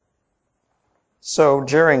So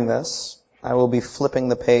during this, I will be flipping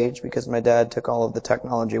the page because my dad took all of the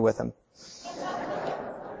technology with him.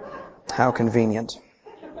 How convenient.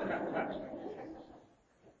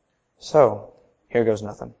 So, here goes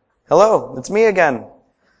nothing. Hello, it's me again.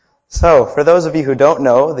 So, for those of you who don't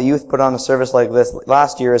know, the youth put on a service like this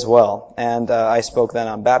last year as well. And I spoke then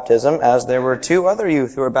on baptism, as there were 2 other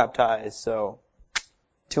youth who were baptized. So,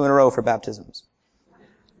 2 in a row for baptisms.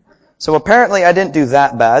 So apparently I didn't do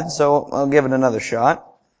that bad, so I'll give it another shot.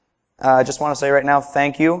 I just want to say right now,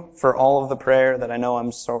 thank you for all of the prayer that I know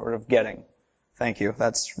I'm sort of getting. Thank you.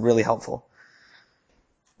 That's really helpful.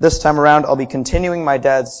 This time around, I'll be continuing my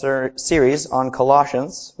dad's series on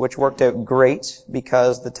Colossians, which worked out great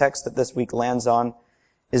because the text that this week lands on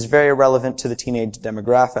is very relevant to the teenage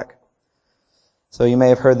demographic. So you may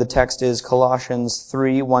have heard the text is Colossians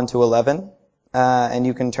 3, 1 to 11, and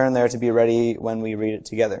you can turn there to be ready when we read it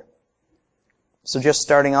together. So just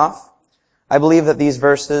starting off, I believe that these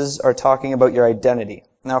verses are talking about your identity.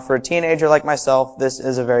 Now, for a teenager like myself, this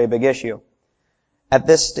is a very big issue. At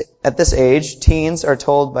this age, teens are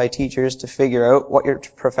told by teachers to figure out what your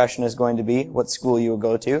profession is going to be, what school you will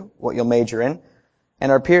go to, what you'll major in,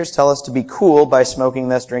 and our peers tell us to be cool by smoking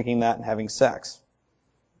this, drinking that, and having sex.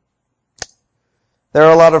 There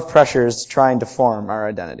are a lot of pressures trying to form our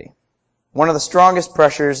identity. One of the strongest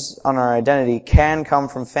pressures on our identity can come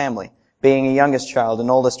from family. Being a youngest child,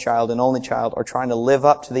 an oldest child, an only child, or trying to live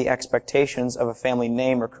up to the expectations of a family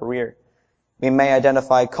name or career. We may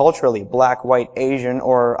identify culturally, black, white, Asian,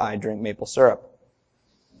 or I drink maple syrup.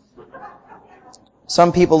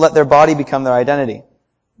 Some people let their body become their identity.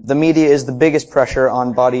 The media is the biggest pressure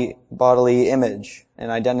on bodily image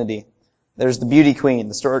and identity. There's the beauty queen,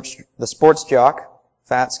 the sports jock,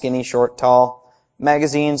 fat, skinny, short, tall.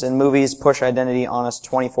 Magazines and movies push identity on us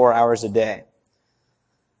 24 hours a day.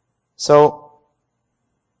 So,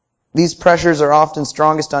 these pressures are often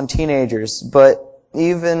strongest on teenagers, but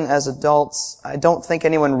even as adults, I don't think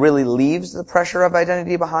anyone really leaves the pressure of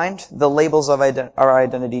identity behind. The labels of our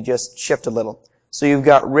identity just shift a little. So you've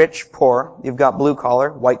got rich, poor, you've got blue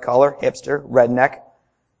collar, white collar, hipster, redneck,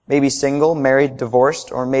 maybe single, married,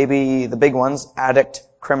 divorced, or maybe the big ones, addict,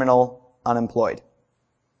 criminal, unemployed.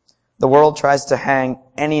 The world tries to hang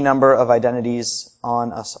any number of identities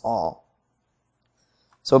on us all.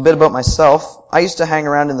 So a bit about myself. I used to hang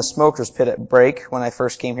around in the smoker's pit at break when I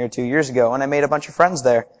first came here 2 years ago, and I made a bunch of friends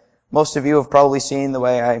there. Most of you have probably seen the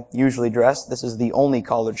way I usually dress. This is the only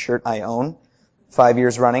collared shirt I own, 5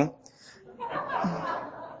 years running.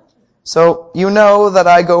 So you know that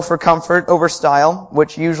I go for comfort over style,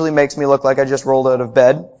 which usually makes me look like I just rolled out of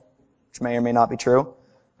bed, which may or may not be true,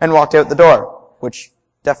 and walked out the door, which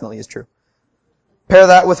definitely is true. Pair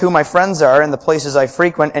that with who my friends are and the places I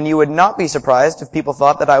frequent, and you would not be surprised if people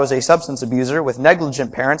thought that I was a substance abuser with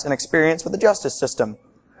negligent parents and experience with the justice system.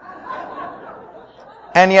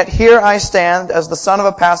 And yet here I stand as the son of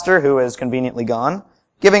a pastor who is conveniently gone,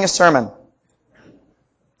 giving a sermon.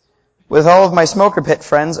 With all of my smoker pit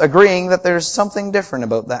friends agreeing that there's something different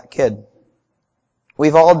about that kid.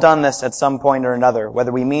 We've all done this at some point or another,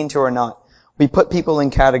 whether we mean to or not. We put people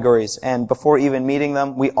in categories, and before even meeting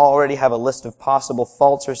them, we already have a list of possible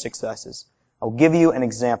faults or successes. I'll give you an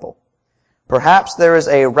example. Perhaps there is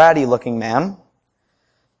a ratty-looking man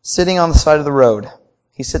sitting on the side of the road.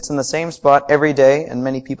 He sits in the same spot every day, and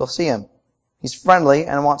many people see him. He's friendly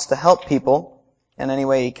and wants to help people in any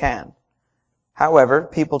way he can. However,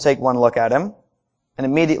 people take one look at him and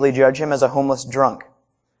immediately judge him as a homeless drunk.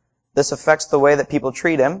 This affects the way that people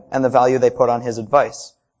treat him and the value they put on his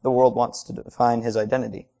advice. The world wants to define his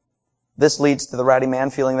identity. This leads to the ratty man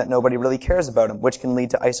feeling that nobody really cares about him, which can lead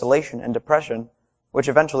to isolation and depression, which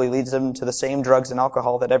eventually leads him to the same drugs and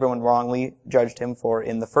alcohol that everyone wrongly judged him for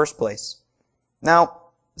in the first place. Now,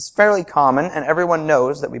 it's fairly common, and everyone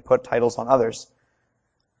knows that we put titles on others.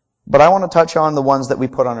 But I want to touch on the ones that we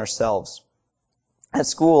put on ourselves. At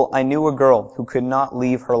school, I knew a girl who could not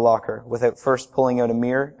leave her locker without first pulling out a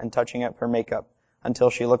mirror and touching up her makeup until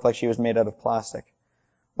she looked like she was made out of plastic.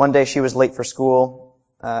 One day she was late for school.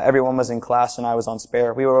 Everyone was in class and I was on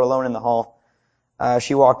spare. We were alone in the hall.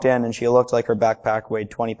 She walked in and she looked like her backpack weighed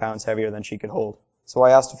 20 pounds heavier than she could hold. So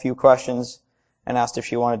I asked a few questions and asked if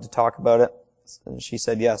she wanted to talk about it. She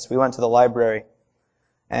said yes. We went to the library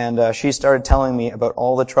and she started telling me about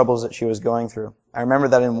all the troubles that she was going through. I remember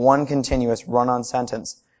that in one continuous run-on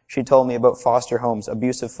sentence, she told me about foster homes,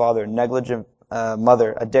 abusive father, negligent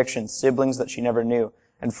mother, addiction, siblings that she never knew,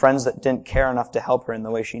 and friends that didn't care enough to help her in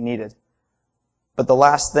the way she needed. But the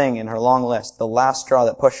last thing in her long list, the last straw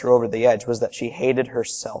that pushed her over the edge, was that she hated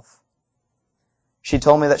herself. She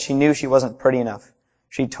told me that she knew she wasn't pretty enough.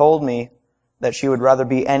 She told me that she would rather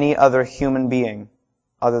be any other human being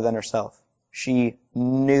other than herself. She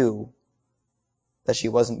knew that she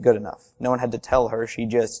wasn't good enough. No one had to tell her. She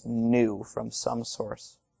just knew from some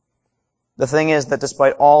source. The thing is that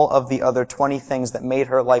despite all of the other 20 things that made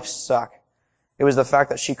her life suck, it was the fact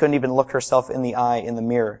that she couldn't even look herself in the eye in the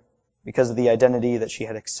mirror because of the identity that she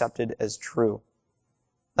had accepted as true.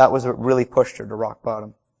 That was what really pushed her to rock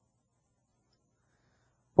bottom.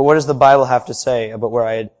 But what does the Bible have to say about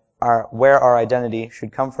where our identity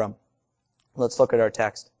should come from? Let's look at our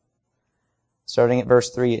text. Starting at verse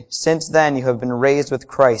 3. Since then you have been raised with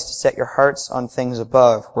Christ. Set your hearts on things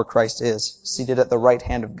above, where Christ is, seated at the right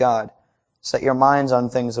hand of God. Set your minds on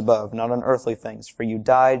things above, not on earthly things. For you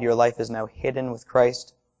died, your life is now hidden with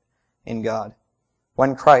Christ in God.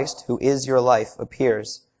 When Christ, who is your life,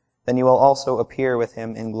 appears, then you will also appear with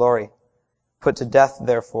him in glory. Put to death,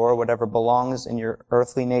 therefore, whatever belongs in your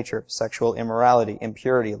earthly nature, sexual immorality,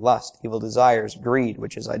 impurity, lust, evil desires, greed,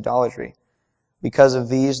 which is idolatry. Because of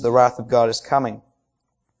these, the wrath of God is coming.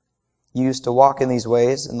 You used to walk in these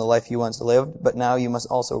ways in the life you once lived, but now you must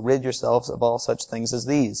also rid yourselves of all such things as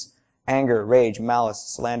these: anger, rage, malice,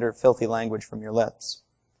 slander, filthy language from your lips.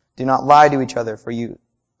 Do not lie to each other,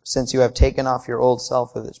 since you have taken off your old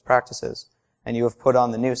self with its practices, and you have put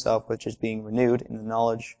on the new self, which is being renewed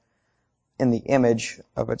in the image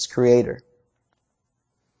of its Creator.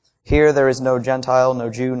 Here there is no Gentile,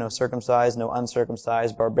 no Jew, no circumcised, no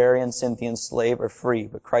uncircumcised, barbarian, Scythian, slave, or free,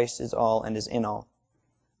 but Christ is all and is in all.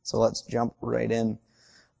 So let's jump right in.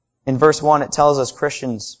 In verse 1 it tells us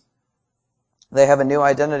Christians, they have a new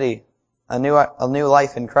identity, a new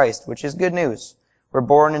life in Christ, which is good news. We're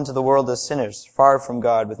born into the world as sinners, far from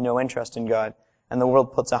God, with no interest in God, and the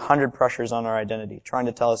world puts 100 pressures on our identity, trying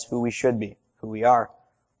to tell us who we should be, who we are.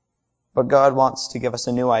 But God wants to give us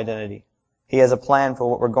a new identity. He has a plan for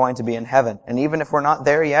what we're going to be in heaven. And even if we're not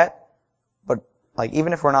there yet, but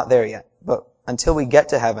until we get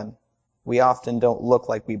to heaven, we often don't look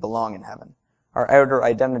like we belong in heaven. Our outer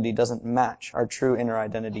identity doesn't match our true inner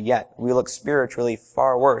identity yet. We look spiritually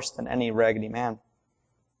far worse than any raggedy man.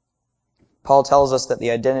 Paul tells us that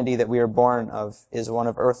the identity that we are born of is one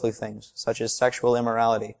of earthly things, such as sexual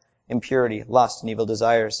immorality, impurity, lust, and evil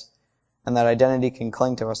desires. And that identity can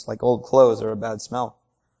cling to us like old clothes or a bad smell.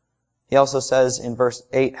 He also says in verse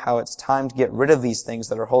 8 how it's time to get rid of these things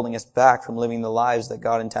that are holding us back from living the lives that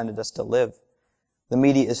God intended us to live. The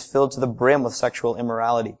media is filled to the brim with sexual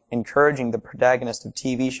immorality, encouraging the protagonist of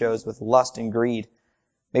TV shows with lust and greed.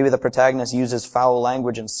 Maybe the protagonist uses foul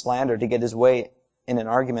language and slander to get his way in an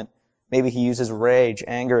argument. Maybe he uses rage,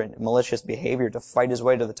 anger, and malicious behavior to fight his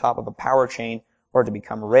way to the top of a power chain or to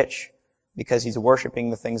become rich because he's worshiping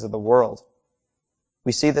the things of the world.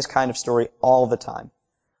 We see this kind of story all the time.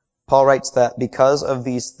 Paul writes that because of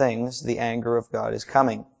these things, the anger of God is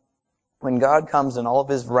coming. When God comes in all of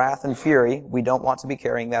his wrath and fury, we don't want to be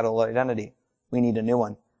carrying that old identity. We need a new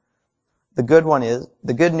one. The good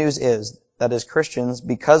news is that as Christians,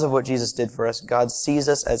 because of what Jesus did for us, God sees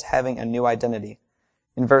us as having a new identity.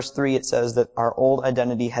 In verse 3, it says that our old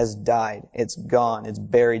identity has died. It's gone. It's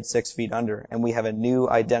buried 6 feet under, and we have a new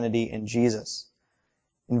identity in Jesus.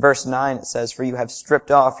 In verse 9 it says, for you have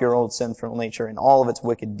stripped off your old sinful nature and all of its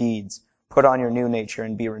wicked deeds. Put on your new nature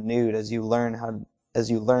and be renewed as you learn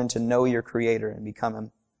to know your Creator and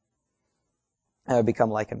become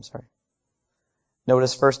like Him.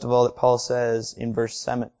 Notice first of all that Paul says in verse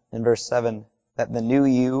 7 that the new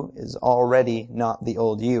you is already not the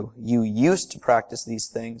old you. You used to practice these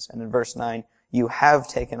things, and in verse 9 you have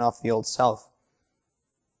taken off the old self.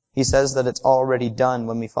 He says that it's already done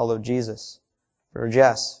when we follow Jesus. For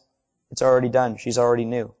Jess, it's already done. She's already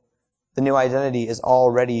new. The new identity is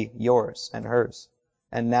already yours and hers.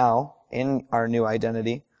 And now, in our new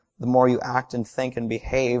identity, the more you act and think and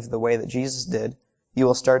behave the way that Jesus did, you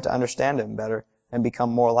will start to understand Him better and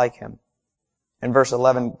become more like Him. In verse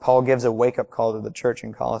 11, Paul gives a wake-up call to the church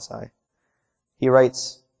in Colossae. He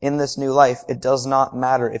writes, in this new life, it does not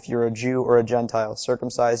matter if you're a Jew or a Gentile,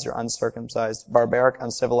 circumcised or uncircumcised, barbaric,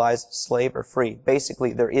 uncivilized, slave or free.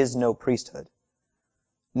 Basically, there is no priesthood.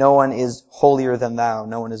 No one is holier than thou.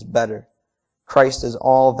 No one is better. Christ is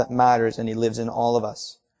all that matters, and He lives in all of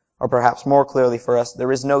us. Or perhaps more clearly for us,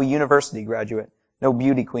 there is no university graduate, no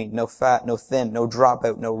beauty queen, no fat, no thin, no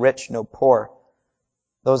dropout, no rich, no poor.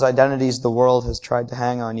 Those identities the world has tried to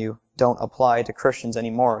hang on you don't apply to Christians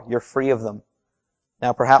anymore. You're free of them.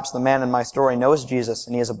 Now perhaps the man in my story knows Jesus,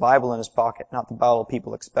 and he has a Bible in his pocket, not the Bible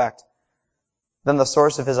people expect. Then the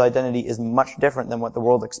source of his identity is much different than what the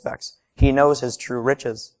world expects. He knows his true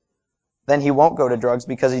riches. Then he won't go to drugs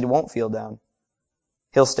because he won't feel down.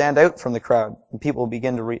 He'll stand out from the crowd, and people will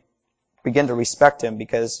begin to begin to respect him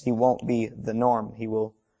because he won't be the norm. He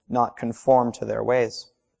will not conform to their ways.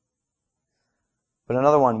 But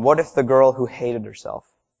another one, what if the girl who hated herself,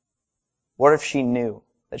 what if she knew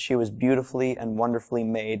that she was beautifully and wonderfully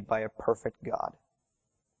made by a perfect God?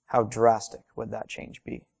 How drastic would that change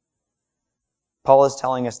be? Paul is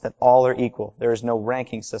telling us that all are equal. There is no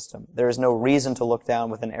ranking system. There is no reason to look down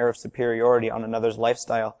with an air of superiority on another's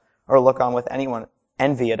lifestyle or look on with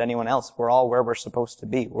envy at anyone else. We're all where we're supposed to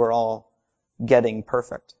be. We're all getting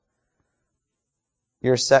perfect.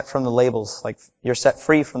 You're set free from the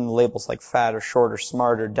labels like fat or short or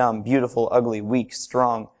smart or dumb, beautiful, ugly, weak,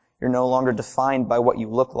 strong. You're no longer defined by what you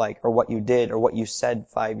look like or what you did or what you said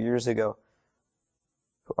 5 years ago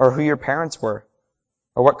or who your parents were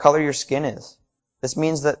or what color your skin is. This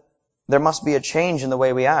means that there must be a change in the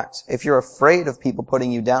way we act. If you're afraid of people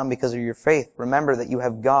putting you down because of your faith, remember that you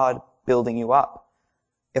have God building you up.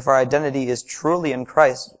 If our identity is truly in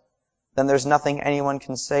Christ, then there's nothing anyone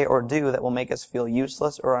can say or do that will make us feel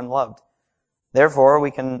useless or unloved. Therefore,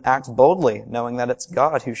 we can act boldly, knowing that it's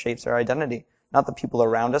God who shapes our identity, not the people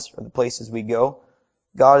around us or the places we go.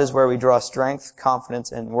 God is where we draw strength,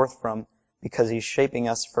 confidence, and worth from because He's shaping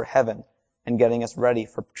us for heaven and getting us ready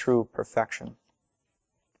for true perfection.